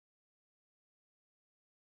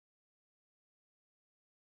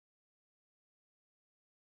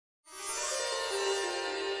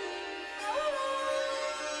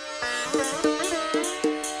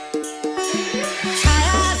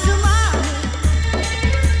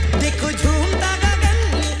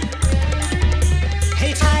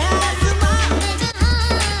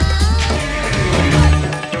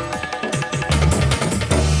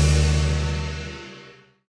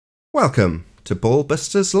Welcome to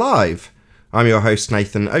BALLBUSTERS Live. I'm your host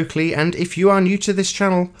Nathan Oakley, and if you are new to this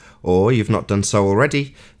channel, or you've not done so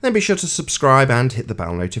already, then be sure to subscribe and hit the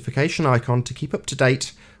bell notification icon to keep up to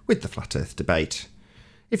date with the Flat Earth debate.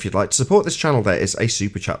 If you'd like to support this channel, there is a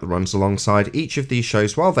super chat that runs alongside each of these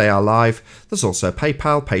shows while they are live. There's also a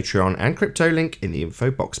PayPal, Patreon and crypto link in the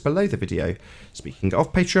info box below the video. Speaking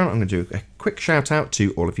of Patreon, I'm going to do a quick shout out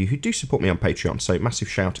to all of you who do support me on Patreon, so massive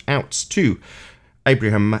shout outs to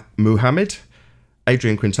Abraham Muhammad,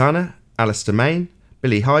 Adrian Quintana, Alistair Main,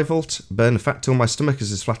 Billy Highvault, Burn a Fat Till My Stomach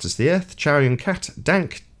Is As Flat As the Earth, Charion Cat,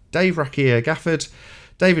 Dank, Dave Rakier Gafford,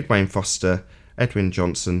 David Wayne Foster, Edwin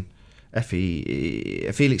Johnson,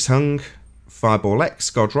 Felix Hung, Fireball X,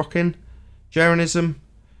 God Rockin, Jaronism,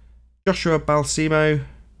 Joshua Balsimo,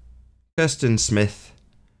 Kirsten Smith,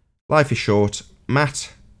 Life is Short,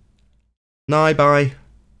 Matt, Nyby,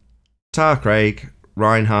 Tar Craig,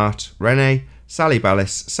 Reinhardt, Renee, Sally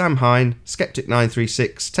Ballis, Sam Hine,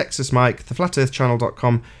 Skeptic936, Texas Mike,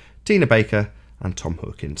 theflatearthchannel.com, Tina Baker, and Tom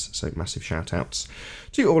Hawkins. So massive shout outs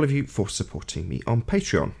to all of you for supporting me on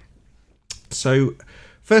Patreon. So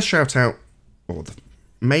first shout out, or the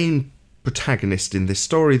main protagonist in this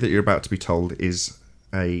story that you're about to be told, is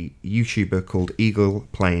a YouTuber called Eagle,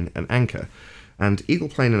 Plane and Anchor. And Eagle,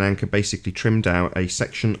 Plane and Anchor basically trimmed out a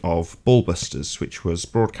section of BALLBUSTERS, which was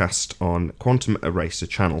broadcast on Quantum Eraser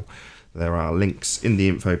channel. There are links in the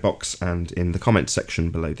info box and in the comments section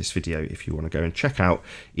below this video if you want to go and check out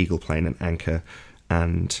Eagle, Plane and Anchor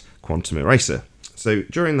and Quantum Eraser. So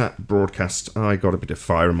during that broadcast, I got a bit of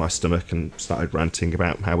fire in my stomach and started ranting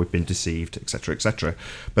about how we'd been deceived, etc, etc.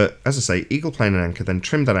 But as I say, Eagle, Plane and Anchor then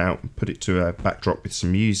trimmed that out and put it to a backdrop with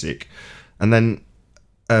some music. And then,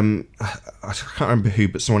 I can't remember who,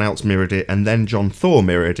 but someone else mirrored it, and then John Thor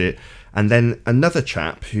mirrored it, and then another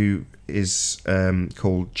chap who is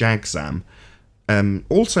called Jagzam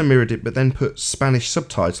also mirrored it, but then put Spanish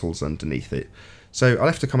subtitles underneath it. So I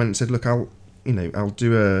left a comment and said, look, I'll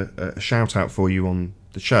do a shout out for you on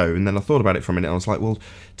the show. And then I thought about it for a minute. I was like, well,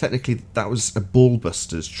 technically that was a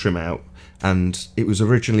BALLBUSTERS trim out, and it was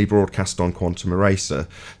originally broadcast on Quantum Eraser.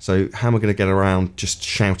 So how am I going to get around just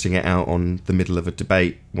shouting it out on the middle of a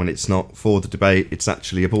debate when it's not for the debate? It's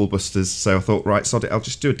actually a BALLBUSTERS. So I thought, right, sod it, I'll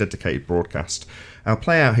just do a dedicated broadcast. I'll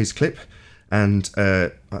play out his clip, and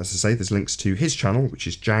as I say, there's links to his channel, which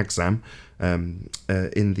is Jagzam,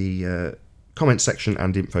 in the comment section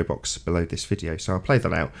and info box below this video. So I'll play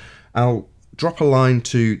that out. I'll drop a line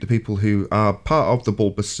to the people who are part of the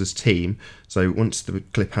BALLBUSTERS team. So once the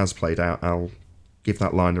clip has played out, I'll give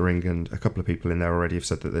that line a ring, and a couple of people in there already have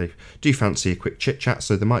said that they do fancy a quick chit chat,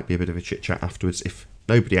 so there might be a bit of a chit chat afterwards. If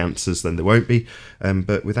nobody answers, then there won't be.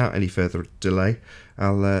 But without any further delay,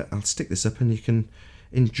 I'll stick this up and you can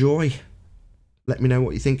enjoy. Let me know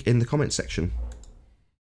what you think in the comment section.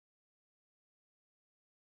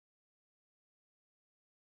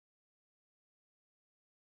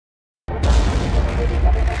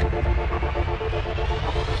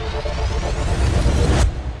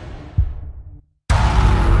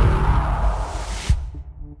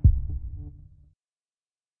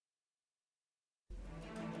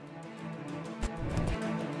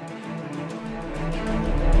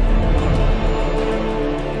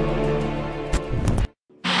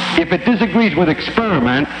 If it disagrees with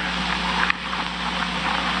experiment,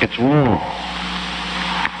 it's wrong.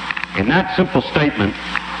 And that simple statement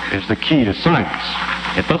is the key to science.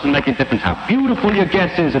 It doesn't make a difference how beautiful your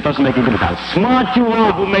guess is, it doesn't make a difference how smart you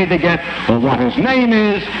are, who made the guess, or what his name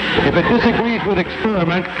is. If it disagrees with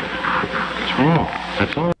experiment, it's wrong.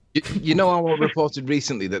 That's all. You know how I reported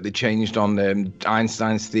recently that they changed on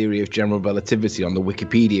Einstein's theory of general relativity on the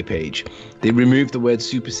Wikipedia page? They removed the word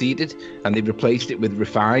superseded and they replaced it with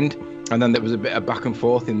refined, and then there was a bit of back and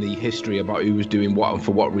forth in the history about who was doing what and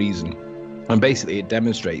for what reason. And basically it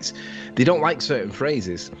demonstrates they don't like certain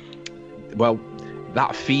phrases. Well,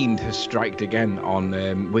 that fiend has striked again on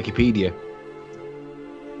Wikipedia.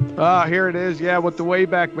 Ah, here it is. Yeah, with the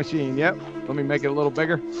Wayback Machine. Yep. Let me make it a little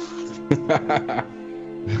bigger.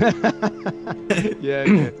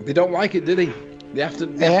 yeah. They don't like it, do they? They have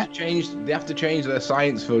to change their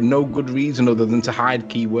science for no good reason other than to hide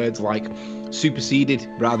keywords like superseded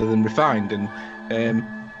rather than refined and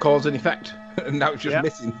cause and effect. And now it's just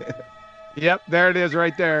missing. Yep, there it is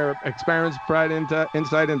right there. Experiments provide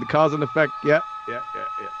insight into cause and effect. Yep.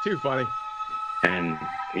 Too funny. And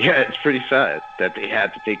yeah, it's pretty sad that they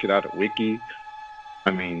had to take it out of Wiki.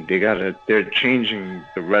 I mean, they're changing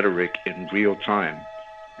the rhetoric in real time,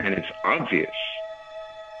 and it's obvious.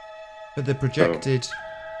 But their projected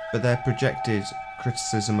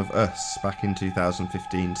criticism of us back in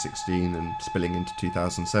 2015, 16, and spilling into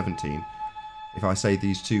 2017. If I say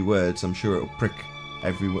these two words, I'm sure it'll prick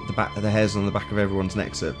the hairs on the back of everyone's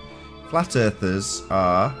necks up. Flat earthers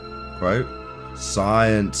are, quote,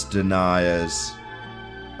 science deniers,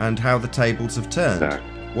 and how the tables have turned. Exactly.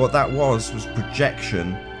 What that was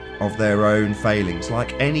projection of their own failings.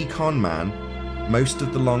 Like any con man, most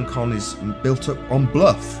of the long con is built up on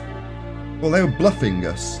bluff. Well, they were bluffing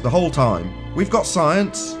us the whole time. We've got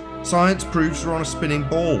science. Science proves we're on a spinning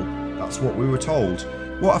ball. That's what we were told.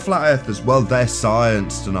 What are flat earthers? Well, they're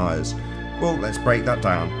science deniers. Well, let's break that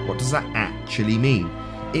down. What does that actually mean?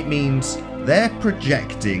 It means they're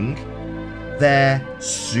projecting their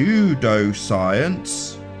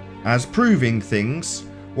pseudoscience as proving things,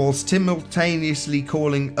 whilst simultaneously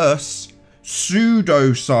calling us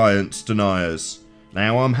pseudoscience deniers.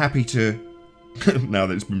 Now, I'm happy to, now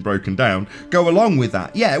that it's been broken down, go along with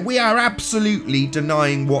that. Yeah, we are absolutely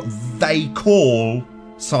denying what they call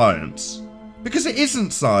science. Because it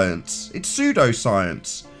isn't science, it's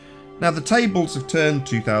pseudoscience. Now, the tables have turned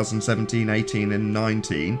 2017, 18 and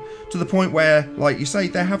 19 to the point where, like you say,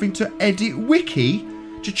 they're having to edit Wiki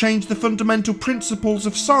to change the fundamental principles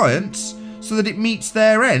of science so that it meets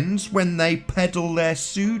their ends when they peddle their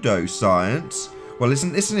pseudoscience. Well,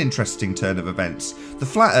 isn't this an interesting turn of events? The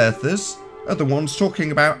flat earthers are the ones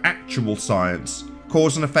talking about actual science,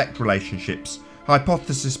 cause and effect relationships,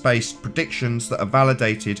 hypothesis-based predictions that are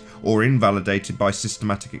validated or invalidated by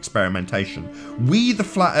systematic experimentation. We, the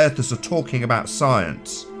flat earthers, are talking about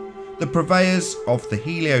science. The purveyors of the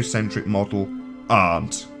heliocentric model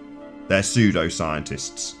aren't. They're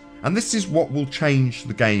pseudoscientists. And this is what will change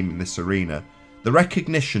the game in this arena. The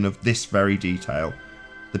recognition of this very detail.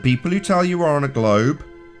 The people who tell you are on a globe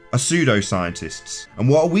are pseudoscientists. And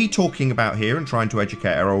what are we talking about here and trying to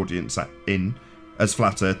educate our audience in as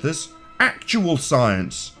flat earthers? Actual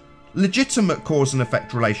science. Legitimate cause and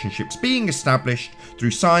effect relationships being established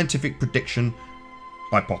through scientific prediction,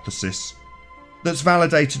 hypothesis, that's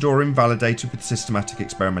validated or invalidated with systematic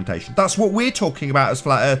experimentation. That's what we're talking about as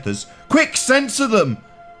flat earthers. Quick, censor them!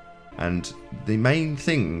 And the main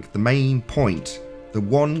thing, the main point, the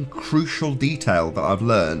one crucial detail that I've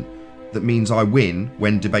learned that means I win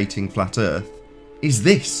when debating flat earth is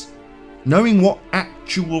this. Knowing what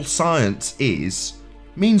actual science is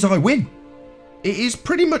means I win. It is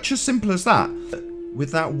pretty much as simple as that.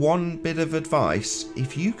 With that one bit of advice,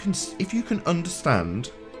 if you can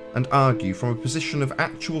understand and argue from a position of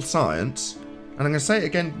actual science, and I'm going to say it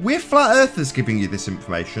again, we're flat earthers giving you this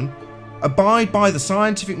information. Abide by the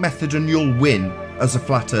scientific method and you'll win as a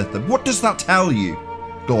flat earther. What does that tell you,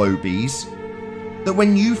 globies? That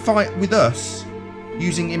when you fight with us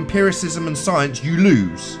using empiricism and science, you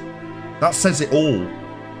lose. That says it all.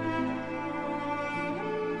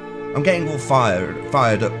 I'm getting all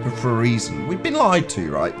fired up for a reason. We've been lied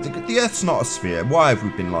to, right? The Earth's not a sphere. Why have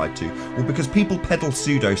we been lied to? Well, because people peddle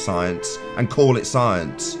pseudoscience and call it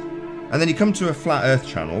science. And then you come to a flat Earth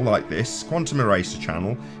channel like this, Quantum Eraser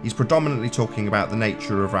channel. He's predominantly talking about the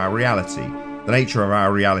nature of our reality. The nature of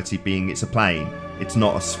our reality being it's a plane. It's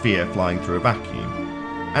not a sphere flying through a vacuum.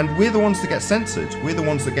 And we're the ones that get censored. We're the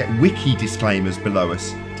ones that get wiki disclaimers below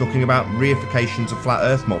us, talking about reifications of flat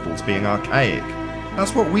Earth models being archaic.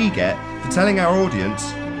 That's what we get for telling our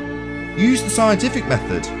audience, use the scientific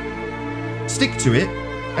method, stick to it,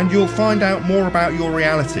 and you'll find out more about your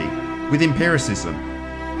reality with empiricism.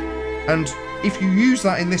 And if you use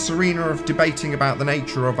that in this arena of debating about the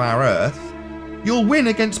nature of our Earth, you'll win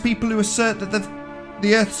against people who assert that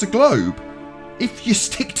the Earth's a globe. If you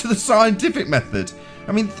stick to the scientific method.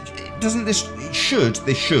 I mean, this should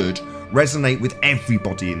resonate with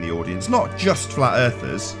everybody in the audience, not just flat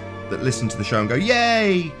earthers that listen to the show and go,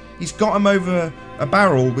 yay, he's got him over a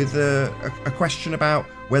barrel with a question about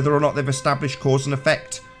whether or not they've established cause and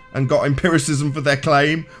effect and got empiricism for their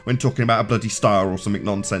claim when talking about a bloody star or something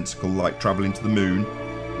nonsensical like travelling to the moon.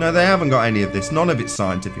 No, they haven't got any of this. None of it's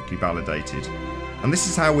scientifically validated. And this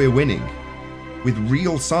is how we're winning. With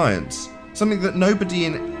real science. Something that nobody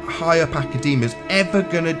in high up academia is ever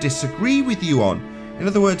going to disagree with you on. In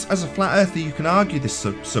other words, as a flat earther, you can argue this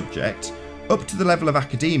subject up to the level of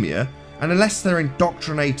academia, and unless they're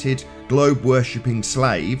indoctrinated globe-worshipping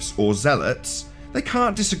slaves or zealots, they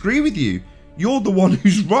can't disagree with you. You're the one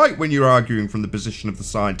who's right when you're arguing from the position of the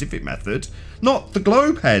scientific method, not the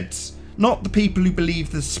globe heads, not the people who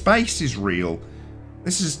believe the space is real.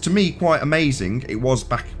 This is, to me, quite amazing. It was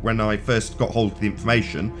back when I first got hold of the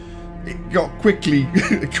information. It got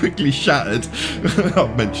quickly shattered, I'll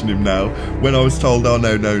mention him now, when I was told, oh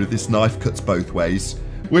no, this knife cuts both ways.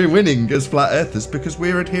 We're winning as flat earthers because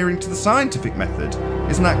we're adhering to the scientific method.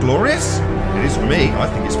 Isn't that glorious? It is for me.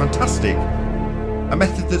 I think it's fantastic. A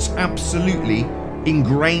method that's absolutely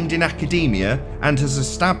ingrained in academia and has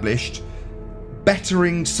established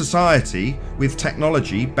bettering society with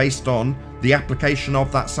technology based on the application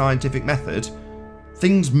of that scientific method.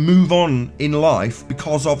 Things move on in life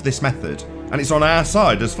because of this method, and it's on our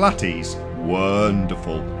side as flatties.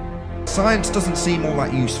 Wonderful. Science doesn't seem all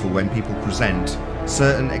that useful when people present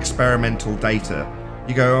certain experimental data.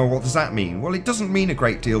 You go, oh, what does that mean? Well, it doesn't mean a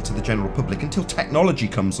great deal to the general public until technology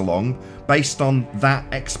comes along based on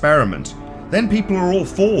that experiment. Then people are all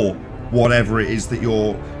for whatever it is that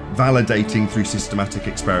you're validating through systematic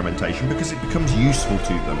experimentation because it becomes useful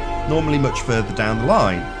to them, normally much further down the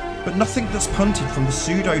line. But nothing that's punted from the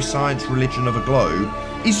pseudoscience religion of a globe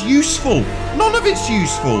is useful. None of it's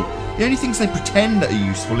useful. The only things they pretend that are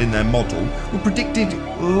useful in their model were predicted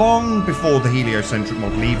long before the heliocentric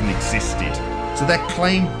model even existed. So their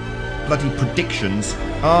claim bloody predictions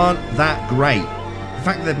aren't that great. The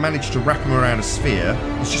fact that they've managed to wrap them around a sphere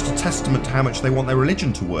is just a testament to how much they want their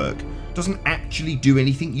religion to work. It doesn't actually do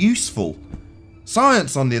anything useful.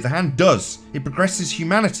 Science, on the other hand, does. It progresses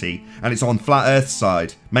humanity, and it's on flat Earth's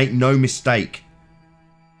side. Make no mistake.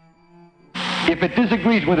 If it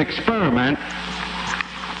disagrees with experiment,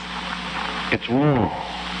 it's wrong.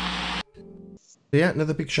 Yeah,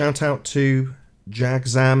 another big shout out to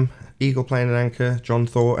Jagzam, Eagle Plane and Anchor, John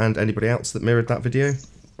Thor, and anybody else that mirrored that video.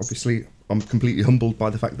 Obviously, I'm completely humbled by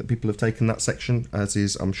the fact that people have taken that section, as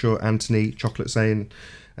is, I'm sure, Anthony, Chocolate Saying,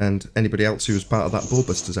 and anybody else who was part of that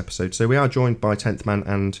Ballbusters episode. So we are joined by 10th Man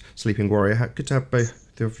and Sleeping Warrior. Good to have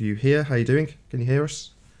both of you here. How are you doing? Can you hear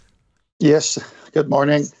us? Yes. Good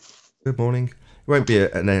morning. Good morning. It won't be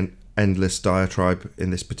an endless diatribe in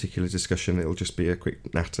this particular discussion. It'll just be a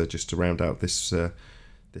quick natter just to round out this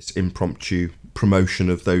this impromptu promotion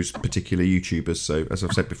of those particular YouTubers. So, as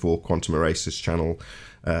I've said before, Quantum Eraser's channel,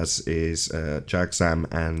 as is Jagzam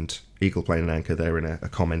and Eagle Plane and Anchor. They're in a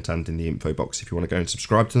comment and in the info box. If you want to go and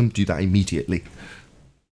subscribe to them, do that immediately.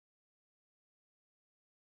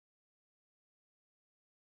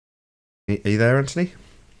 Are you there, Anthony?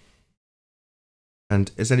 And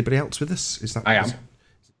is anybody else with us? Is that I am.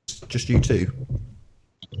 Just you two?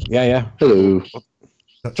 Yeah. Hello.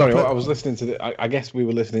 Sorry, I was listening to I guess we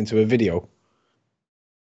were listening to a video.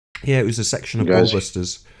 Yeah, it was a section of Guys.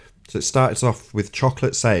 Ballbusters. So it starts off with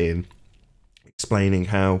Chocolate saying, explaining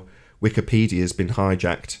how Wikipedia has been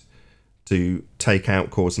hijacked to take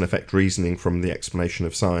out cause and effect reasoning from the explanation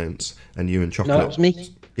of science. And you and Chocolate... No, that was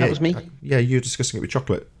me. That was me. Yeah, you were discussing it with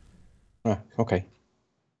Chocolate. Oh, okay.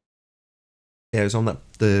 Yeah, it was on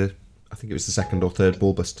I think it was the second or third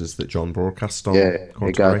Ballbusters that John broadcast on. Yeah, it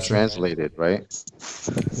Quantum got Eraser. translated, right?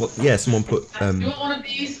 Well, yeah, someone put You want one of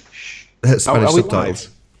these? Spanish Are we subtitles.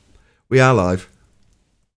 live? We are live.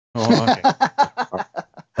 Oh, okay.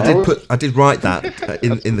 I did write that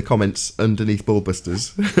in the comments underneath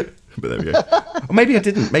Ballbusters. But there we go. Or maybe I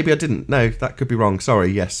didn't. No, that could be wrong.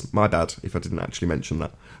 Sorry. Yes, my bad if I didn't actually mention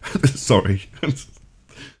that. Sorry.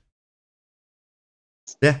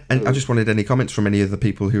 Yeah, and I just wanted any comments from any of the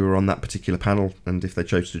people who were on that particular panel, and if they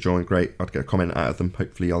chose to join, great. I'd get a comment out of them.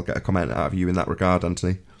 Hopefully I'll get a comment out of you in that regard,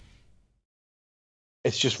 Anthony.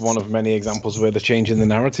 It's just one of many examples where they're changing the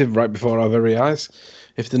narrative right before our very eyes.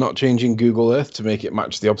 If they're not changing Google Earth to make it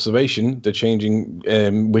match the observation, they're changing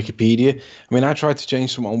Wikipedia. I mean, I tried to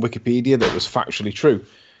change something on Wikipedia that was factually true.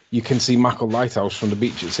 You can see Mackle Lighthouse from the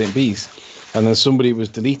beach at St. Bees, and then somebody was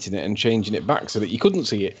deleting it and changing it back so that you couldn't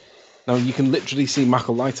see it. Now, you can literally see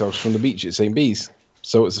Mackle Lighthouse from the beach at St. Bees.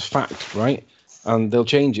 So it's a fact, right? And they'll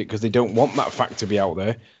change it because they don't want that fact to be out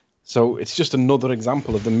there. So it's just another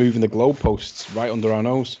example of them moving the goalposts right under our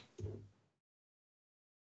nose.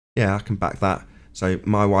 Yeah, I can back that. So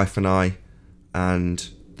my wife and I and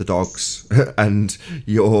the dogs and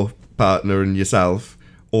your partner and yourself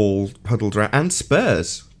all huddled around. And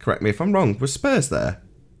Spurs, correct me if I'm wrong, was Spurs there?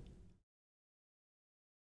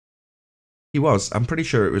 He was. I'm pretty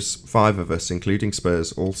sure it was 5 of us, including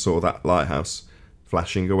Spurs, all saw that lighthouse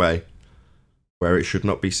flashing away where it should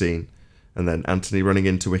not be seen. And then Anthony running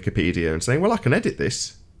into Wikipedia and saying, well, I can edit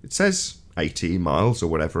this. It says 80 miles or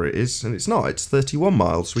whatever it is, and it's not. It's 31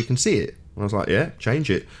 miles, so we can see it. And I was like, yeah, change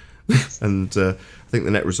it. And I think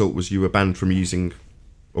the net result was you were banned from using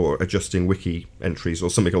or adjusting wiki entries or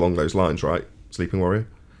something along those lines, right, Sleeping Warrior?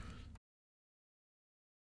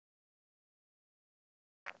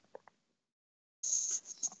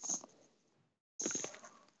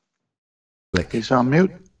 Slick. He's on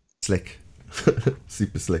mute. Slick.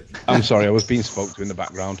 Super slick. I'm sorry, I was being spoke to in the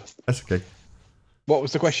background. That's okay. What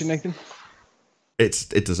was the question, Nathan?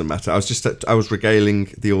 It doesn't matter. I was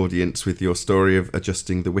regaling the audience with your story of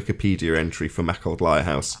adjusting the Wikipedia entry for Mac Old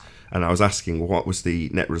Lighthouse, and I was asking what was the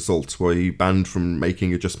net result. Were you banned from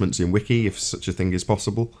making adjustments in Wiki, if such a thing is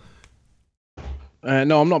possible?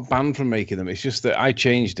 No, I'm not banned from making them. It's just that I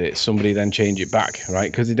changed it. Somebody then changed it back,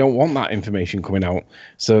 right? Because they don't want that information coming out.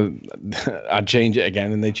 So I'd change it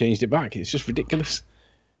again, and they changed it back. It's just ridiculous.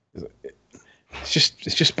 It's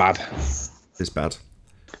just bad. It's bad.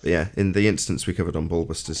 But yeah, in the instance we covered on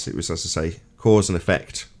Ballbusters, it was, as I say, cause and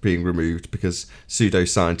effect being removed because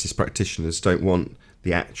pseudoscientist practitioners don't want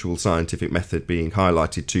the actual scientific method being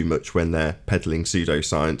highlighted too much when they're peddling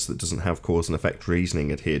pseudoscience that doesn't have cause and effect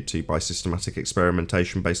reasoning adhered to by systematic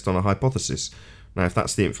experimentation based on a hypothesis. Now, if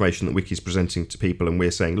that's the information that Wiki's presenting to people and we're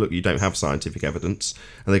saying, look, you don't have scientific evidence,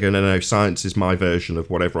 and they go, no, science is my version of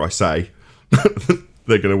whatever I say,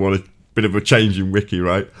 they're going to want a bit of a change in Wiki,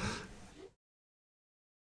 right?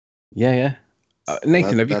 Yeah.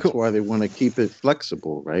 Nathan, that's why they want to keep it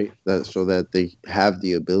flexible, right? So that they have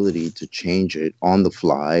the ability to change it on the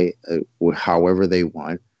fly, however they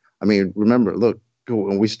want. I mean, remember, look,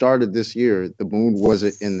 when we started this year, the moon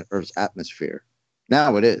wasn't in the Earth's atmosphere.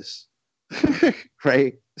 Now it is,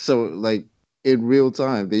 right? So, like, in real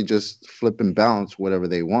time, they just flip and bounce whatever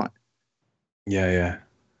they want. Yeah.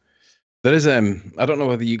 There is, I don't know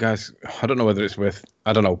whether it's worth,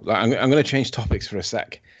 I don't know. I'm going to change topics for a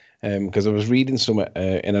sec. Because I was reading some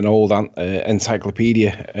in an old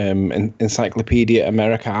encyclopedia, Encyclopedia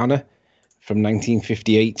Americana from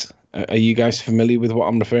 1958. Are you guys familiar with what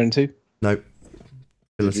I'm referring to? No.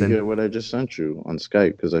 Did you get what I just sent you on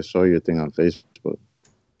Skype? Because I saw your thing on Facebook.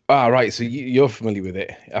 Ah, right. So you're familiar with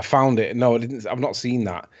it. I found it. No, I didn't. I've not seen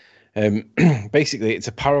that. Basically, it's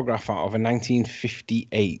a paragraph out of a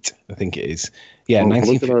 1958. I think it is. Yeah,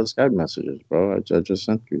 look at our Skype messages, bro. I just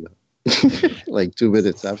sent you that. Like 2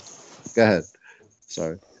 minutes after. Go ahead.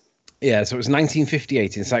 Sorry. Yeah, so it was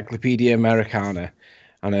 1958, Encyclopedia Americana,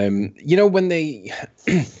 and when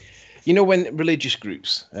when religious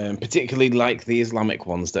groups, particularly like the Islamic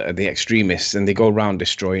ones that are the extremists, and they go around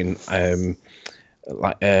destroying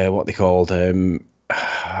what they called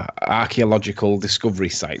archaeological discovery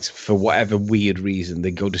sites for whatever weird reason, they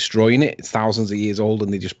go destroying it. It's thousands of years old,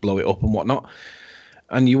 and they just blow it up and whatnot.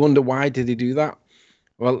 And you wonder, why did they do that?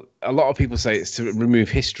 Well, a lot of people say it's to remove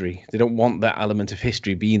history. They don't want that element of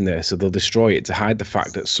history being there, so they'll destroy it to hide the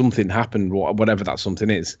fact that something happened, whatever that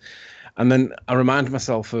something is. And then I remind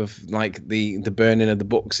myself of like the burning of the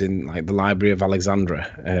books in like the Library of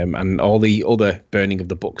Alexandria, and all the other burning of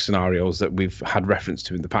the book scenarios that we've had reference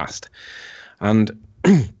to in the past. And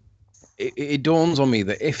it dawns on me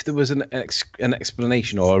that if there was an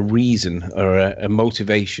explanation or a reason or a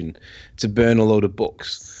motivation to burn a load of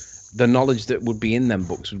books, the knowledge that would be in them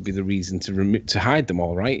books would be the reason to hide them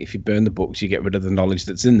all, right? If you burn the books, you get rid of the knowledge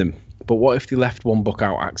that's in them. But what if they left one book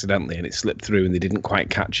out accidentally and it slipped through and they didn't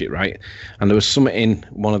quite catch it, right? And there was something in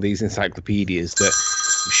one of these encyclopedias that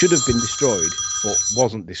should have been destroyed but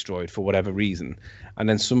wasn't destroyed for whatever reason, and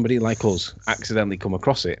then somebody like us accidentally come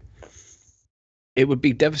across it, it would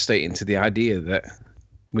be devastating to the idea that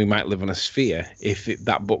we might live on a sphere if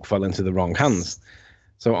that book fell into the wrong hands.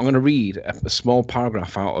 So I'm going to read a small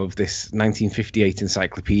paragraph out of this 1958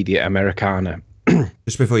 Encyclopedia Americana.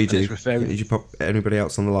 Just before you do, did you pop anybody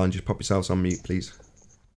else on the line? Just pop yourselves on mute, please.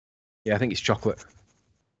 Yeah, I think it's chocolate.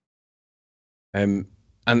 And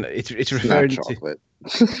it's referring to chocolate.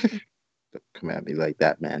 Don't come at me like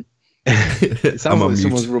that, man. It sounds like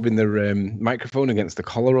someone's rubbing their microphone against the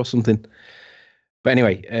collar or something. But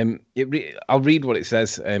anyway, I'll read what it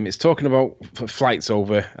says. It's talking about flights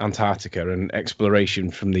over Antarctica and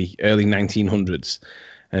exploration from the early 1900s,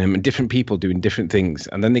 and different people doing different things.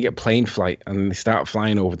 And then they get plane flight and they start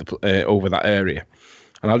flying over that area.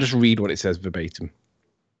 And I'll just read what it says verbatim.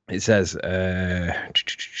 It says,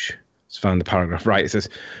 let's find the paragraph. Right, it says,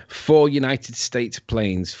 4 United States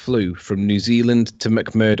planes flew from New Zealand to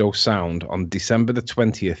McMurdo Sound on December the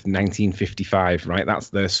 20th, 1955. Right, that's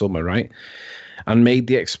their summer, right? And made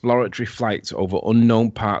the exploratory flights over unknown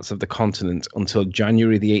parts of the continent until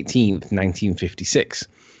January the 18th, 1956,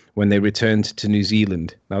 when they returned to New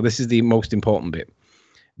Zealand. Now, this is the most important bit.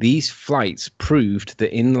 These flights proved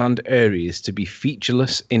the inland areas to be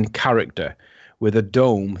featureless in character, with a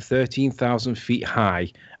dome 13,000 feet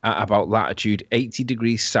high at about latitude 80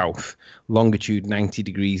 degrees south, longitude 90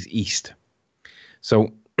 degrees east.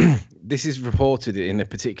 So this is reported in a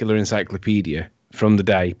particular encyclopedia from the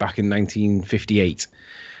day back in 1958.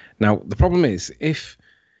 Now, the problem is, if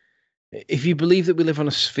you believe that we live on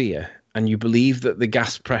a sphere and you believe that the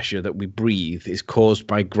gas pressure that we breathe is caused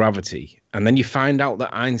by gravity, and then you find out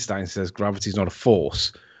that Einstein says gravity is not a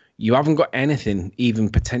force, you haven't got anything even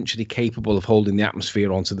potentially capable of holding the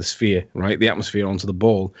atmosphere onto the sphere, right? The atmosphere onto the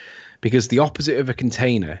ball. Because the opposite of a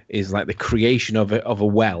container is like the creation of a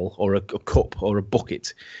well or a cup or a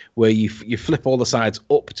bucket, where you flip all the sides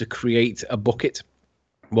up to create a bucket.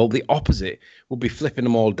 Well, the opposite would be flipping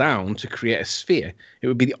them all down to create a sphere. It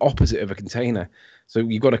would be the opposite of a container. So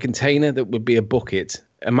you've got a container that would be a bucket.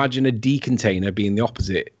 Imagine a decontainer being the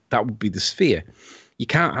opposite. That would be the sphere. You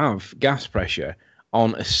can't have gas pressure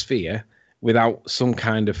on a sphere without some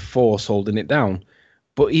kind of force holding it down.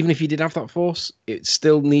 But even if you did have that force, it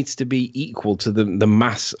still needs to be equal to the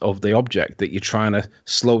mass of the object that you're trying to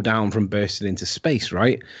slow down from bursting into space,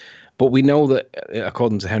 right? But we know that,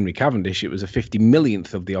 according to Henry Cavendish, it was a 50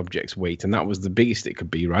 millionth of the object's weight, and that was the biggest it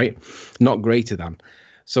could be, right? Not greater than.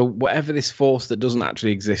 So whatever this force that doesn't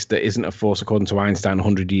actually exist, that isn't a force according to Einstein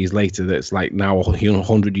 100 years later, that's like now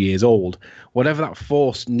 100 years old, whatever that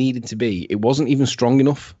force needed to be, it wasn't even strong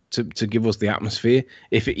enough to give us the atmosphere,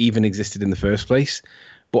 if it even existed in the first place.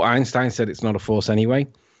 But Einstein said it's not a force anyway.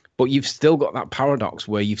 But you've still got that paradox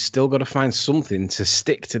where you've still got to find something to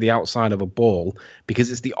stick to the outside of a ball,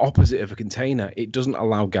 because it's the opposite of a container. It doesn't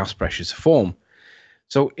allow gas pressure to form.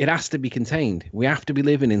 So it has to be contained. We have to be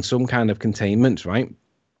living in some kind of containment, right?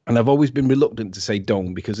 And I've always been reluctant to say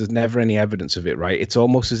dome, because there's never any evidence of it, right? It's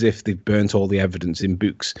almost as if they've burnt all the evidence in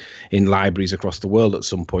books in libraries across the world at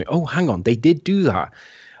some point. Oh, hang on, they did do that.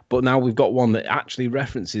 But now we've got one that actually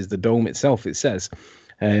references the dome itself. It says,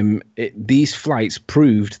 these flights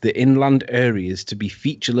proved the inland areas to be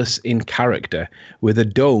featureless in character, with a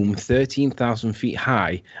dome 13,000 feet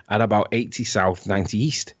high at about 80 south, 90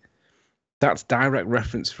 east. That's direct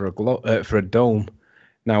reference for a dome.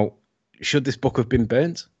 Now, should this book have been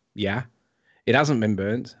burnt? Yeah. It hasn't been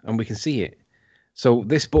burnt, and we can see it. So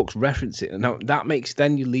this book's reference it. Now, that makes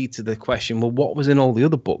then you lead to the question, well, what was in all the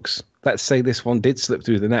other books? Let's say this one did slip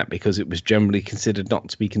through the net because it was generally considered not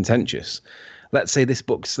to be contentious. Let's say this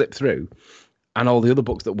book slipped through, and all the other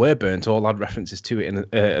books that were burnt all had references to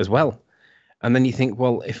it as well. And then you think,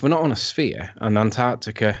 well, if we're not on a sphere and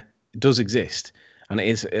Antarctica does exist and it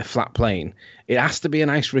is a flat plane, it has to be an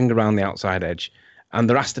ice ring around the outside edge. And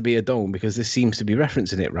there has to be a dome, because this seems to be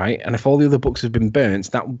referencing it, right? And if all the other books have been burnt,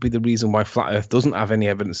 that would be the reason why Flat Earth doesn't have any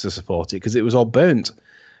evidence to support it, because it was all burnt.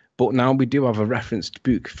 But now we do have a referenced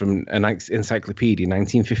book from an encyclopedia,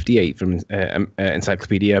 1958, from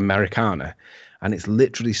Encyclopedia Americana. And it's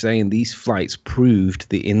literally saying these flights proved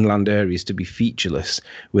the inland areas to be featureless,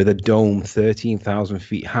 with a dome 13,000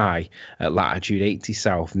 feet high at latitude 80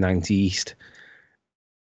 south, 90 east.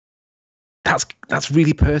 That's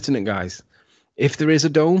really pertinent, guys. If there is a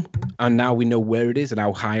dome, and now we know where it is and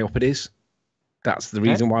how high up it is, that's the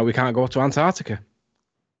reason why we can't go to Antarctica.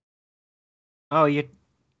 Oh, you're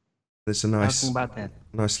There's a talking about that.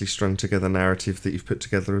 nicely strung together narrative that you've put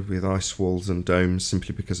together with ice walls and domes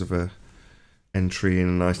simply because of a entry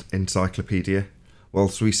in an encyclopedia,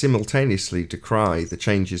 whilst we simultaneously decry the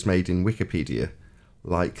changes made in Wikipedia,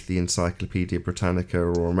 like the Encyclopedia Britannica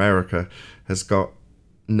or America has got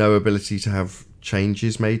no ability to have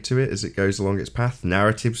changes made to it as it goes along its path,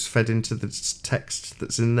 narratives fed into the text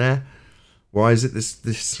that's in there. Why is it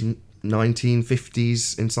this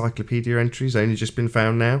 1950s encyclopedia entry's only just been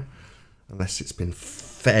found now? Unless it's been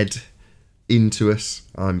fed into us.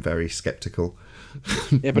 I'm very sceptical.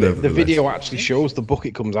 Yeah, but the video actually shows the book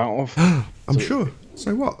it comes out of. I'm sure.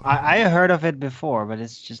 So what? I heard of it before, but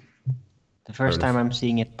it's just the first time I'm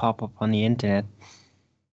seeing it pop up on the internet.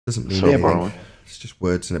 Doesn't mean anything. It's just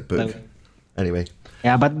words in a book. Anyway.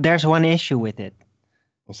 Yeah, but there's one issue with it.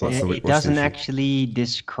 It doesn't issue? actually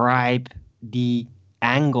describe the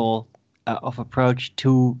angle of approach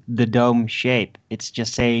to the dome shape. It's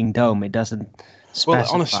just saying dome. It doesn't specify.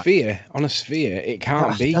 Well, on a sphere, it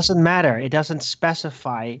can't be. It doesn't matter. It doesn't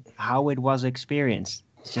specify how it was experienced.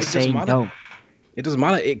 It's just saying dome. It doesn't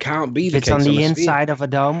matter. It can't be If the it's case on the a inside sphere. of a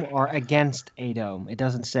dome or against a dome. It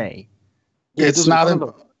doesn't say. It's not.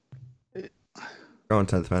 Go on,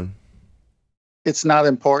 10th man. It's not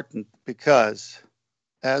important because,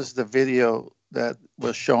 as the video that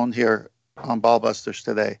was shown here on Ballbusters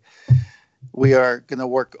today, we are going to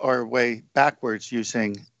work our way backwards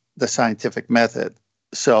using the scientific method.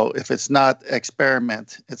 So if it's not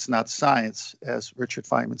experiment, it's not science, as Richard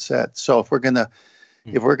Feynman said. So if we're going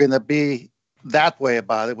to be that way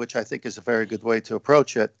about it, which I think is a very good way to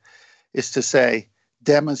approach it, is to say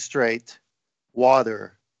demonstrate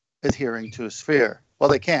water adhering to a sphere. Well,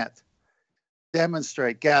 they can't.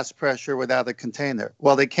 Demonstrate gas pressure without a container.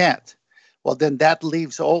 Well, they can't. Well, then that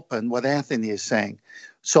leaves open what Anthony is saying.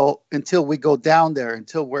 So until we go down there,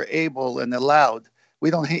 until we're able and allowed, we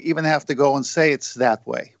don't even have to go and say it's that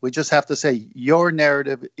way. We just have to say your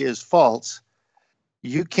narrative is false.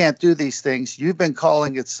 You can't do these things. You've been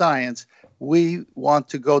calling it science. We want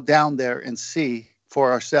to go down there and see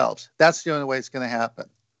for ourselves. That's the only way it's going to happen.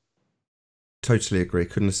 Totally agree.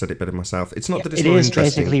 Couldn't have said it better myself. It's not that it's it not is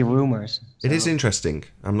interesting. basically rumors. It is interesting.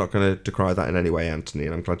 I'm not going to decry that in any way, Anthony,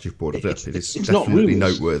 and I'm glad you've brought it up. It is it's not definitely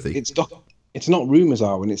rumours. noteworthy. It's not rumours,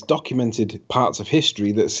 Arwen. It's documented parts of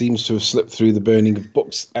history that seems to have slipped through the burning of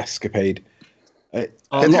books escapade.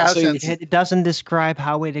 I'm not saying It doesn't describe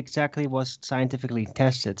how it exactly was scientifically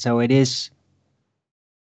tested. So it is.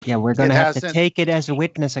 Yeah, we're going to have to take it as a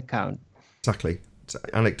witness account. Exactly. It's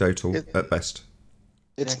anecdotal at best.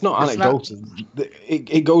 It's not anecdotal.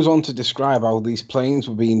 It goes on to describe how these planes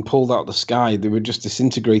were being pulled out of the sky. They were just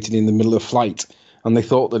disintegrated in the middle of flight. And they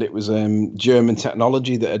thought that it was German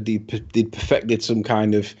technology that they'd perfected some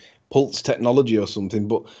kind of pulse technology or something.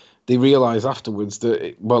 But they realised afterwards that,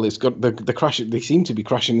 it's got the crash. They seem to be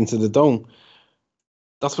crashing into the dome.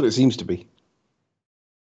 That's what it seems to be.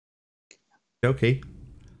 Okay.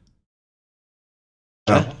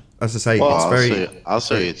 Well, as I say, it's very. I'll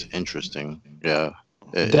say it's interesting. Yeah.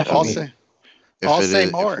 Definitely.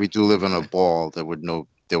 If we do live in a ball, there would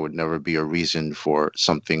never be a reason for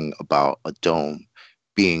something about a dome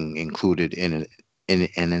being included in an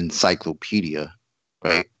encyclopedia,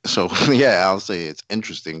 right? So yeah, I'll say it's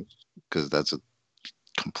interesting because that's a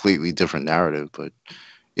completely different narrative. But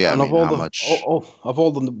yeah, and I of mean, all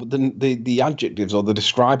the adjectives or the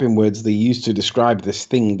describing words they use to describe this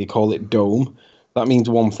thing, they call it dome. That means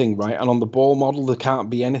one thing, right? And on the ball model, there can't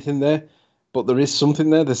be anything there. But there is something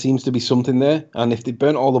there. There seems to be something there. And if they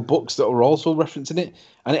burnt all the books that were also referencing it,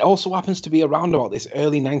 and it also happens to be around about this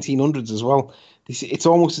early 1900s as well, it's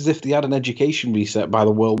almost as if they had an education reset by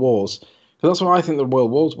the World Wars. So that's what I think the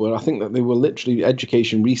World Wars were. I think that they were literally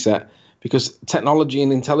education reset because technology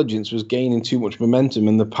and intelligence was gaining too much momentum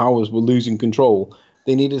and the powers were losing control.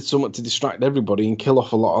 They needed something to distract everybody and kill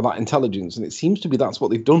off a lot of that intelligence. And it seems to be that's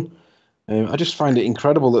what they've done. I just find it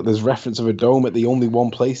incredible that there's reference of a dome at the only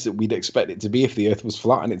one place that we'd expect it to be if the Earth was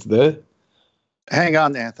flat, and it's there. Hang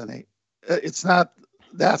on, Anthony. That's not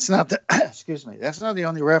excuse me. That's not the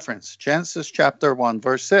only reference. Genesis chapter 1,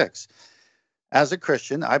 verse 6. As a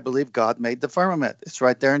Christian, I believe God made the firmament. It's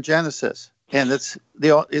right there in Genesis. And it's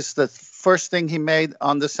the first thing he made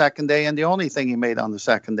on the second day and the only thing he made on the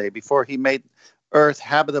second day before he made earth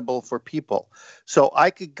habitable for people. So I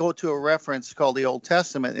could go to a reference called the Old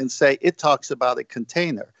Testament and say it talks about a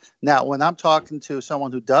container. Now, when I'm talking to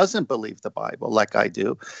someone who doesn't believe the Bible like I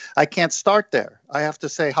do, I can't start there. I have to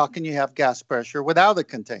say, how can you have gas pressure without a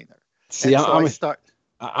container? See,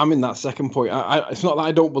 I'm in that second point. It's not that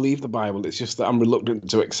I don't believe the Bible. It's just that I'm reluctant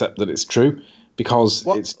to accept that it's true because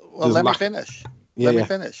it's. Well, let me finish. Let me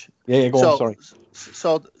finish. Yeah, go on. Sorry.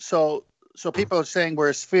 So people are saying we're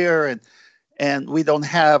a sphere and we don't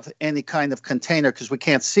have any kind of container because we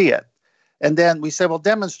can't see it. And then we say, well,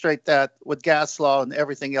 demonstrate that with gas law and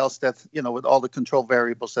everything else that, with all the control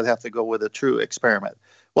variables that have to go with a true experiment.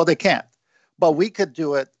 Well, they can't. But we could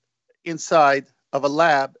do it inside of a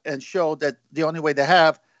lab and show that the only way to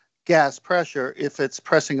have gas pressure if it's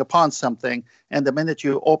pressing upon something. And the minute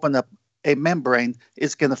you open up a membrane,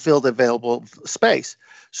 it's going to fill the available space.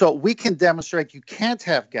 So we can demonstrate you can't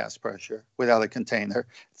have gas pressure without a container.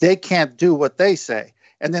 They can't do what they say.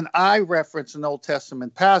 And then I reference an Old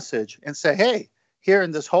Testament passage and say, hey, here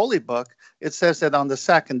in this holy book, it says that on the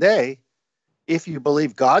second day, if you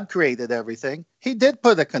believe God created everything, he did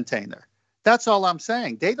put a container. That's all I'm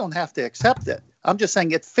saying. They don't have to accept it. I'm just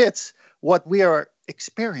saying it fits what we are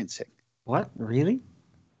experiencing. What? Really?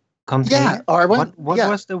 Container? Yeah, Arwen. What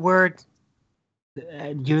was the word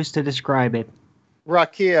used to describe it?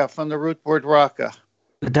 Rakia, from the root word raka.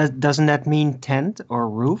 But doesn't that mean tent or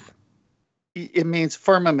roof? It means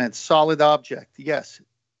firmament, solid object. Yes.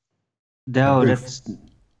 No, that's.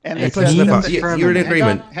 And you're in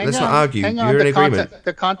agreement. Let's not argue. You're in agreement.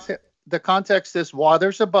 The context is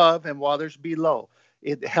waters above and waters below.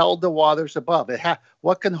 It held the waters above.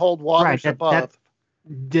 What can hold waters above?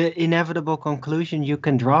 The inevitable conclusion you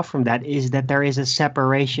can draw from that is that there is a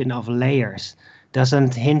separation of layers.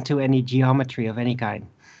 Doesn't hint to any geometry of any kind.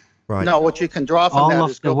 Right. No, what you can draw from that is all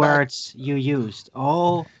of the words you used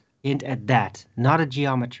all hint at that, not a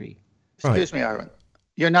geometry. Excuse me, Aaron.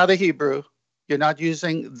 You're not a Hebrew. You're not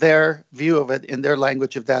using their view of it in their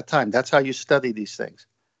language of that time. That's how you study these things.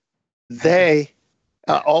 They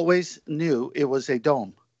always knew it was a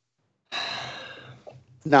dome.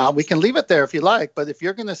 Now, we can leave it there if you like, but if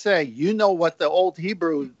you're going to say, what the old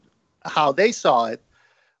Hebrew, how they saw it,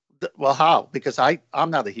 Well, how? Because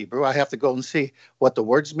I'm not a Hebrew. I have to go and see what the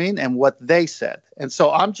words mean and what they said. And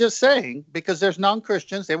so I'm just saying, because there's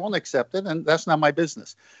non-Christians, they won't accept it, and that's not my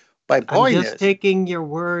business. My point I'm just taking your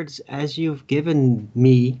words as you've given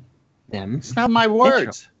me them. It's not my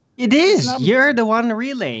words. It is. You're the one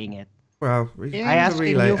relaying it. Well, I asked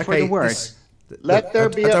you for the words. Let there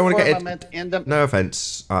be a firmament in the... No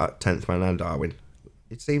offence, 10th Man and Darwin.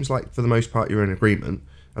 It seems like, for the most part, you're in agreement.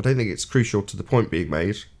 I don't think it's crucial to the point being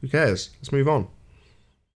made. Who cares? Let's move on.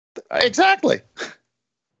 Exactly.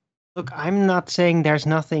 Look, I'm not saying there's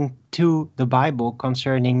nothing to the Bible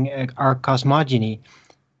concerning our cosmogony.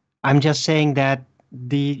 I'm just saying that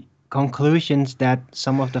the conclusions that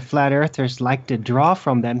some of the flat earthers like to draw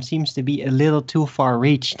from them seems to be a little too far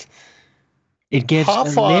reached. It gives a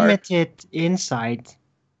limited insight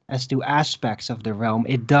as to aspects of the realm.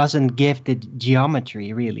 It doesn't give the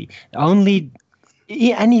geometry, really. Only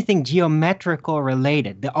anything geometrical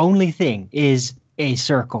related, the only thing is a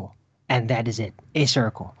circle, and that is it, a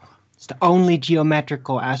circle. It's the only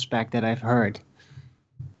geometrical aspect that I've heard.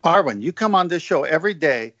 Arwen, you come on this show every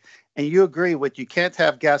day, and you agree with you can't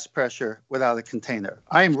have gas pressure without a container.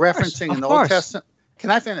 I am referencing an Old Testament. Can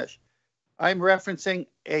I finish? I'm referencing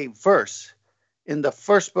a verse in the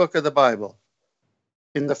first book of the Bible,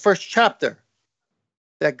 in the first chapter,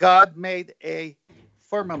 that God made a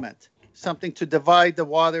firmament, something to divide the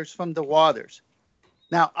waters from the waters.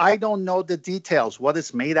 Now, I don't know the details, what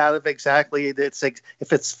it's made out of exactly.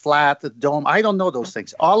 If it's flat, the dome, I don't know those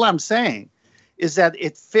things. All I'm saying is that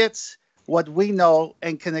it fits what we know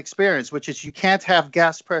and can experience, which is you can't have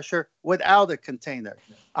gas pressure without a container.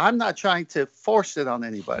 I'm not trying to force it on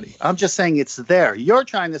anybody. I'm just saying it's there. You're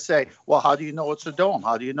trying to say, well, how do you know it's a dome?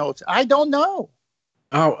 How do you know it's... I don't know.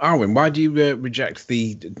 Oh, Arwen, why do you reject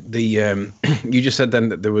the you just said then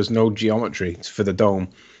that there was no geometry for the dome,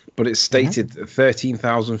 but it's stated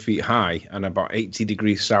 13,000 feet high and about 80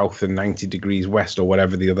 degrees south and 90 degrees west, or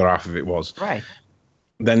whatever the other half of it was. Right.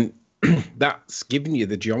 Then that's giving you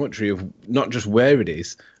the geometry of not just where it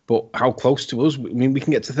is, but how close to us. I mean, we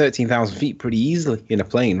can get to 13,000 feet pretty easily in a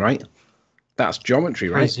plane, right? That's geometry,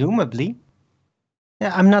 right? Presumably.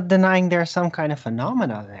 Yeah, I'm not denying there's some kind of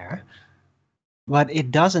phenomena there, but it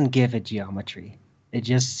doesn't give it geometry. It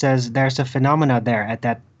just says there's a phenomena there at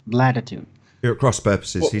that latitude. Here at cross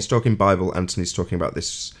purposes, he's talking Bible, Anthony's talking about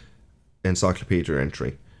this encyclopedia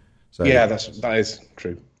entry. So yeah, that is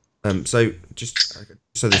true. So just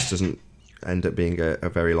so this doesn't end up being a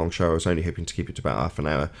very long show, I was only hoping to keep it to about half an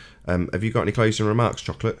hour. Have you got any closing remarks,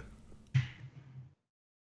 Chocolate?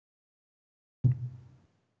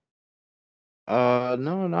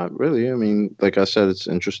 No, not really. I mean, like I said, it's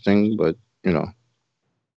interesting, but you know,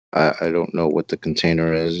 I don't know what the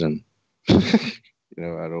container is, and you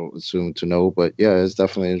know, I don't assume to know. But yeah, it's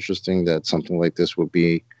definitely interesting that something like this would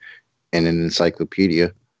be in an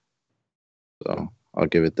encyclopedia. So I'll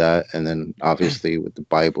give it that. And then obviously with the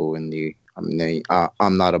Bible and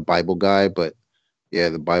I'm not a Bible guy, but yeah,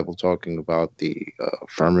 the Bible talking about the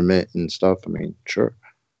firmament and stuff. I mean, sure.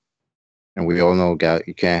 And we all know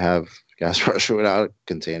you can't have gas pressure without a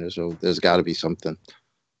container, so there's got to be something,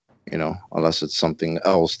 you know, unless it's something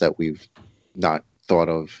else that we've not thought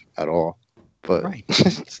of at all. But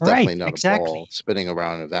it's definitely not a ball spinning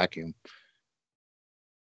around in a vacuum.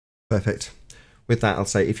 Perfect. With that, I'll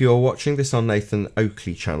say, if you're watching this on Nathan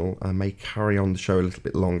Oakley channel, I may carry on the show a little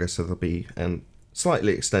bit longer, so there'll be an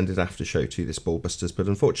slightly extended after show to this Ballbusters. But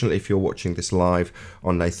unfortunately, if you're watching this live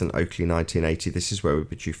on Nathan Oakley 1980, this is where we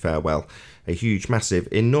bid you farewell. A huge, massive,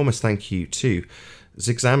 enormous thank you to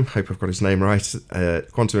Zigzam, hope I've got his name right,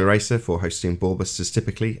 Quantum Eraser for hosting Ballbusters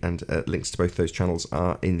typically, and links to both those channels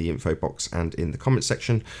are in the info box and in the comment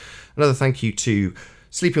section. Another thank you to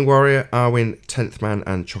Sleeping Warrior, Arwen, 10th Man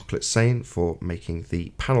and Chocolate Sane for making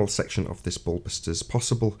the panel section of this Ballbusters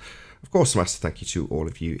possible. Of course, a massive thank you to all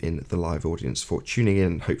of you in the live audience for tuning in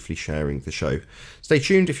and hopefully sharing the show. Stay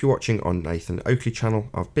tuned if you're watching on Nathan Oakley channel.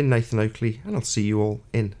 I've been Nathan Oakley, and I'll see you all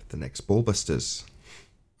in the next Ballbusters.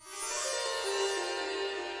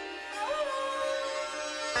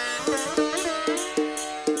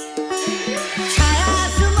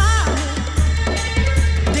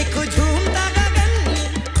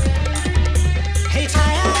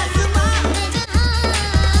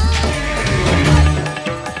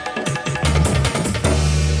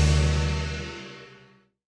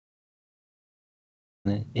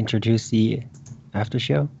 Introduce the after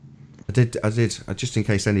show? I did. Just in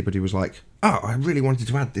case anybody was like, oh, I really wanted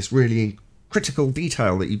to add this really critical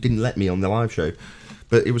detail that you didn't let me on the live show.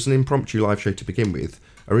 But it was an impromptu live show to begin with.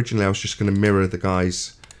 Originally, I was just going to mirror the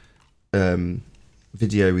guy's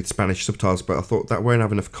video with Spanish subtitles, but I thought that won't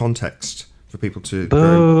have enough context for people to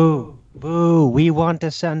grow. Boo! We want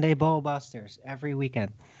the Sunday Ballbusters every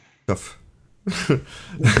weekend. Tough.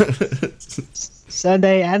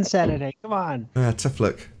 Sunday and Saturday. Come on. Tough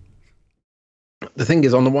luck. The thing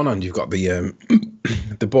is, on the one hand, you've got the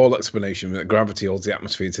the ball explanation that gravity holds the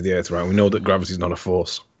atmosphere to the Earth, right? We know that gravity is not a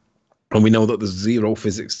force, and we know that there's zero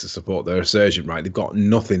physics to support their assertion, right? They've got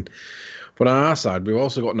nothing. But on our side, we've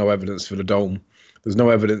also got no evidence for the dome. There's no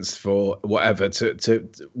evidence for whatever.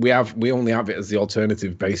 We only have it as the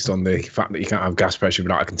alternative based on the fact that you can't have gas pressure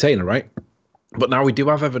without a container, right? But now we do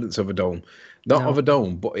have evidence of a dome. Not of a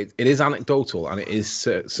dome, but it is anecdotal and it is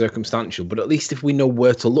circumstantial. But at least if we know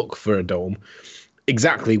where to look for a dome,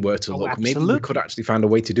 exactly where to look, maybe we could actually find a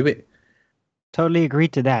way to do it. Totally agree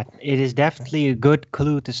to that. It is definitely a good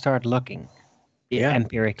clue to start looking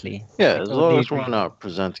empirically. Yeah, as long as we're not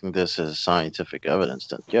presenting this as scientific evidence,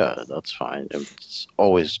 then yeah, that's fine. It's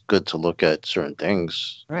always good to look at certain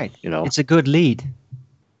things. Right. You know, it's a good lead.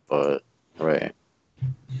 But, right.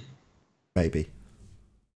 Maybe.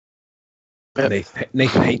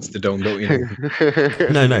 Nathan hates the dome, don't you?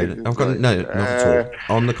 No, I've got not at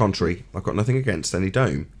all. On the contrary, I've got nothing against any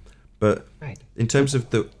dome. But in terms of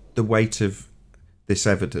the weight of this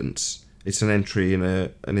evidence, it's an entry in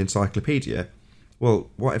an encyclopedia. Well,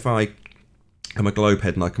 what if I am a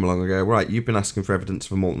globehead and I come along and go, right, you've been asking for evidence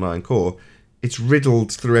for molten iron core. It's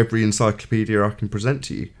riddled through every encyclopedia I can present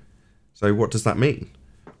to you. So what does that mean?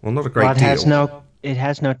 Well, not a great deal. It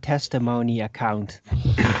has no testimony account.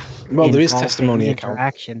 Well, there is testimony account.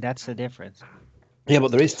 Interaction, that's the difference. Yeah,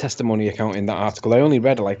 but there is testimony account in that article. I only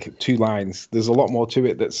read like 2 lines. There's a lot more to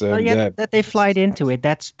it that's that they flied into it.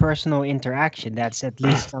 That's personal interaction. That's at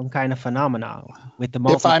least some kind of phenomenon. With the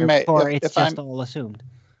multiverse, it's just all assumed.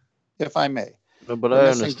 If I may. But I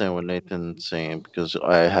understand what Nathan's saying, because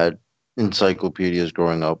I had encyclopedias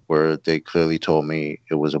growing up where they clearly told me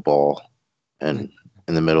it was a ball and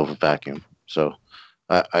in the middle of a vacuum. So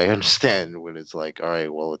I understand when it's like, all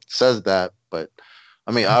right, well, it says that, but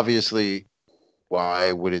I mean, obviously,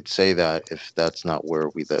 why would it say that if that's not where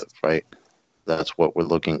we live, right? That's what we're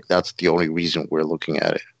looking. That's the only reason we're looking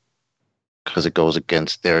at it, because it goes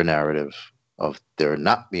against their narrative of there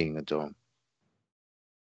not being a dome,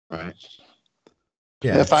 right?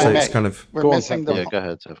 Yeah, if I may, it's kind of. We're missing the. Yeah, go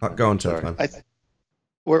ahead, Tiff. Go on, Tiff.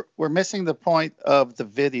 We're missing the point of the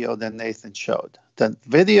video that Nathan showed. The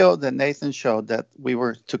video that Nathan showed that we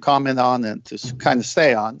were to comment on and to kind of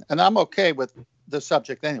stay on, and I'm okay with the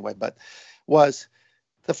subject anyway, but was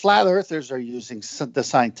the flat earthers are using the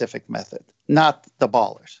scientific method, not the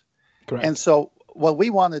ballers. Correct. And so what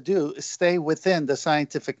we want to do is stay within the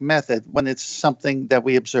scientific method when it's something that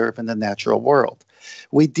we observe in the natural world.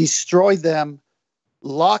 We destroy them,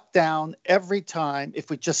 lock down every time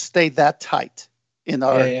if we just stay that tight in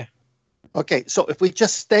our... Yeah. Okay, so if we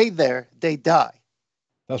just stay there, they die.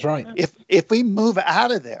 That's right. If we move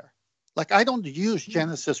out of there, like I don't use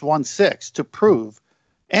Genesis 1:6 to prove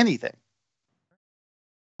anything.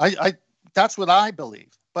 I that's what I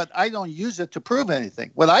believe, but I don't use it to prove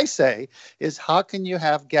anything. What I say is, how can you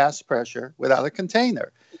have gas pressure without a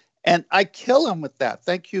container? And I kill them with that.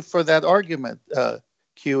 Thank you for that argument,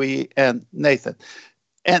 QE and Nathan.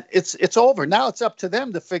 And it's over. Now it's up to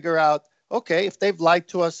them to figure out, okay, if they've lied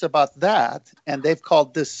to us about that and they've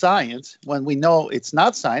called this science when we know it's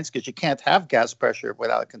not science because you can't have gas pressure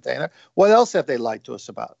without a container, what else have they lied to us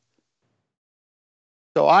about?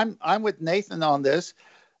 So I'm with Nathan on this.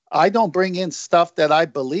 I don't bring in stuff that I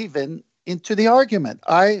believe in into the argument.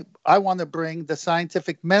 I want to bring the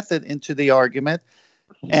scientific method into the argument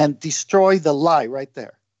and destroy the lie right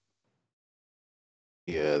there.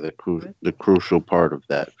 Yeah, the crucial part of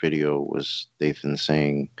that video was Nathan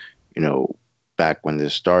saying, you know, back when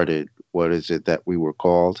this started, what is it that we were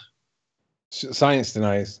called? Science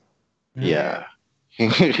deniers. Yeah.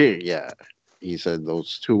 Yeah. He said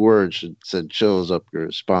those 2 words said chills up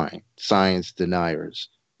your spine. Science deniers.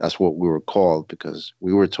 That's what we were called because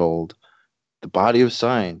we were told the body of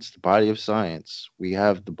science, we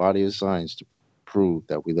have the body of science to prove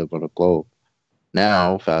that we live on a globe.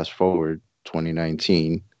 Now, fast forward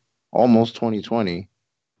 2019, almost 2020,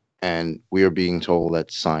 and we are being told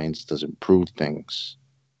that science doesn't prove things,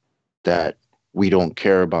 that we don't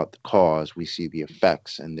care about the cause, we see the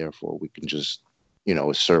effects, and therefore we can just, you know,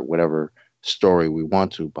 assert whatever story we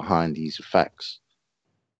want to behind these effects.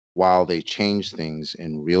 While they change things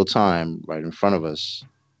in real time, right in front of us,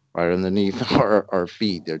 right underneath our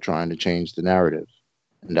feet, they're trying to change the narrative.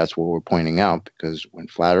 And that's what we're pointing out, because when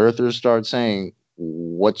flat earthers start saying,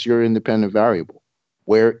 what's your independent variable?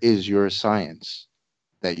 Where is your science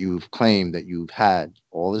that you've claimed that you've had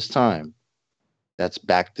all this time that's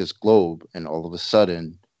backed this globe, and all of a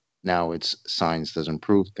sudden now it's science doesn't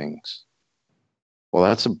prove things. Well,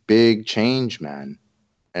 that's a big change, man.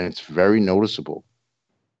 And it's very noticeable,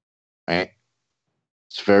 right?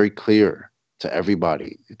 It's very clear to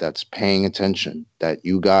everybody that's paying attention that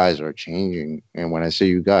you guys are changing. And when I say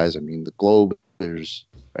you guys, I mean the globers,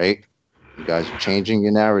 right? You guys are changing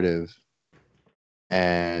your narrative.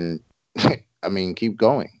 And I mean, keep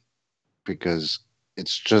going, because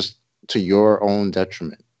it's just to your own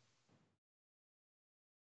detriment.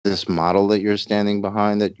 This model that you're standing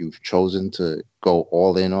behind, that you've chosen to go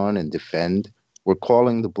all in on and defend, we're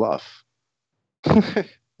calling the bluff.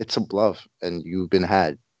 It's a bluff, and you've been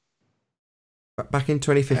had. Back in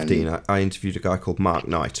 2015, I interviewed a guy called Mark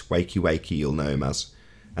Knight, Wakey Wakey, you'll know him as.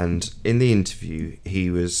 And in the interview, he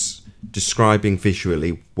was describing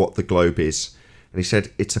visually what the globe is. And he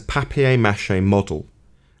said it's a papier-mâché model.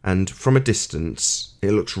 And from a distance,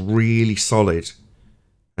 it looks really solid.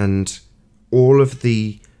 And all of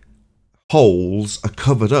the holes are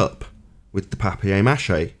covered up with the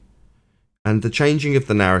papier-mâché. And the changing of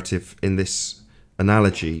the narrative in this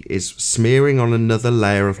analogy is smearing on another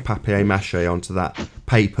layer of papier-mâché onto that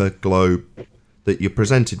paper globe that you're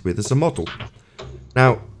presented with as a model.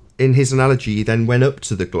 Now, in his analogy, he then went up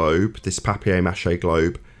to the globe, this papier-mâché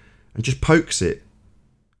globe, and just pokes it.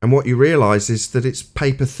 And what you realise is that it's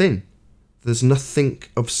paper thin. There's nothing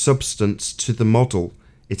of substance to the model.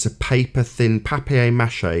 It's a paper thin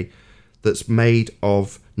papier-mâché that's made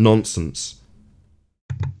of nonsense.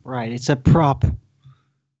 Right, it's a prop.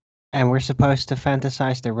 And we're supposed to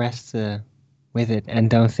fantasize the rest with it and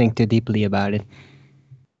don't think too deeply about it.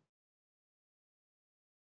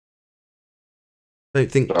 Don't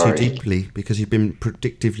think too deeply, because you've been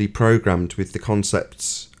predictively programmed with the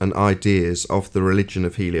concepts and ideas of the religion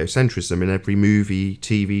of heliocentrism in every movie,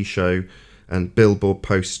 TV show, and billboard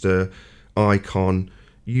poster, icon,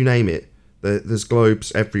 you name it. There's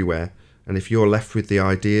globes everywhere. And if you're left with the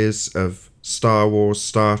ideas of Star Wars,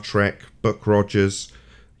 Star Trek, Buck Rogers,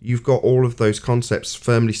 you've got all of those concepts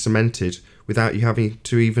firmly cemented without you having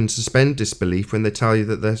to even suspend disbelief when they tell you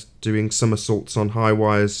that they're doing somersaults on high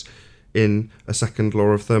wires in a second law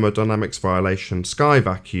of thermodynamics violation, sky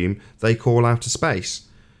vacuum, they call outer space.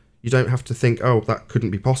 You don't have to think, oh, that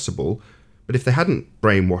couldn't be possible. But if they hadn't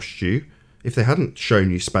brainwashed you, if they hadn't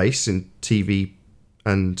shown you space in TV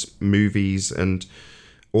and movies and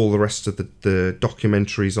all the rest of the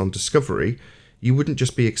documentaries on Discovery, you wouldn't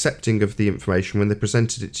just be accepting of the information when they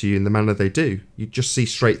presented it to you in the manner they do. You'd just see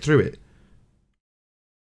straight through it.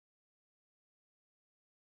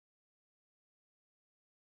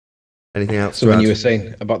 Anything else? So when you were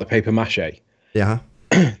saying about the paper mache, yeah,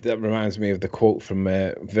 that reminds me of the quote from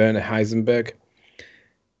Werner Heisenberg.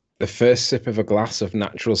 The first sip of a glass of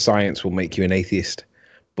natural science will make you an atheist,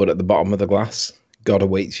 but at the bottom of the glass, God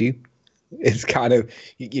awaits you. It's kind of,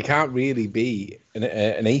 you can't really be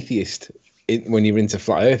an atheist when you're into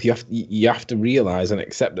flat Earth. You have to realize and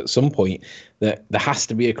accept at some point that there has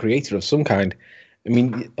to be a creator of some kind. I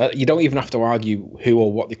mean, you don't even have to argue who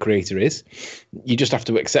or what the creator is. You just have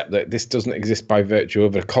to accept that this doesn't exist by virtue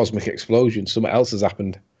of a cosmic explosion. Something else has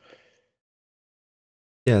happened.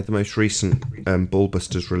 Yeah, the most recent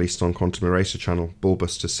BALLBUSTERS released on Quantum Eraser channel,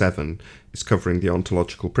 BALLBUSTERS 7, is covering the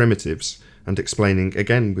ontological primitives and explaining,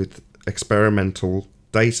 again with experimental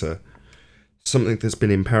data, something that's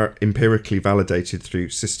been empirically validated through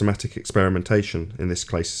systematic experimentation, in this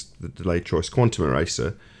case the delayed choice quantum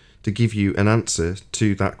eraser, to give you an answer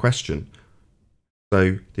to that question.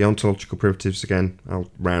 So the ontological primitives, again,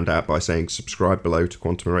 I'll round out by saying subscribe below to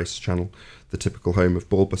Quantum Eraser channel, the typical home of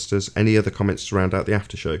BALLBUSTERS. Any other comments to round out the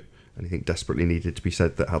after show? Anything desperately needed to be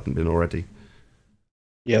said that hadn't been already?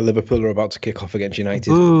 Yeah, Liverpool are about to kick off against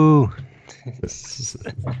United. Ooh.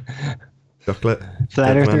 Chocolate.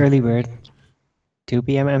 Flat Earth early bird. 2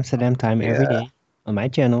 p.m. Amsterdam time every day on my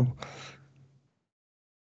channel.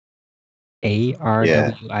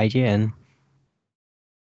 ARWIGN.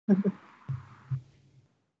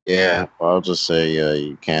 Yeah, well, I'll just say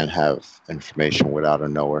you can't have information without a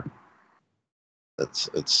knower.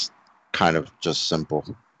 It's kind of just simple.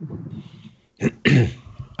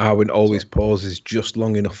 Arwin always pauses just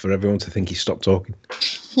long enough for everyone to think he stopped talking.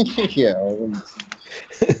 Yeah.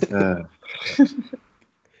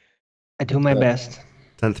 I do my best.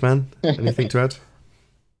 10th man, anything to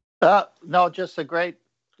add? No, just a great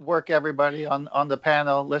work, everybody, on the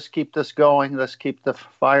panel. Let's keep this going. Let's keep the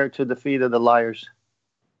fire to the feet of the liars.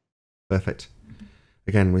 Perfect.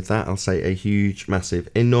 Again, with that, I'll say a huge, massive,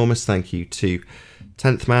 enormous thank you to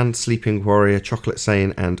 10th Man, Sleeping Warrior, Chocolate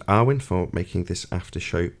Saiyan, and Arwin for making this after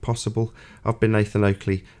show possible. I've been Nathan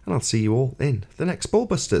Oakley, and I'll see you all in the next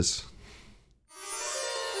BALLBUSTERS.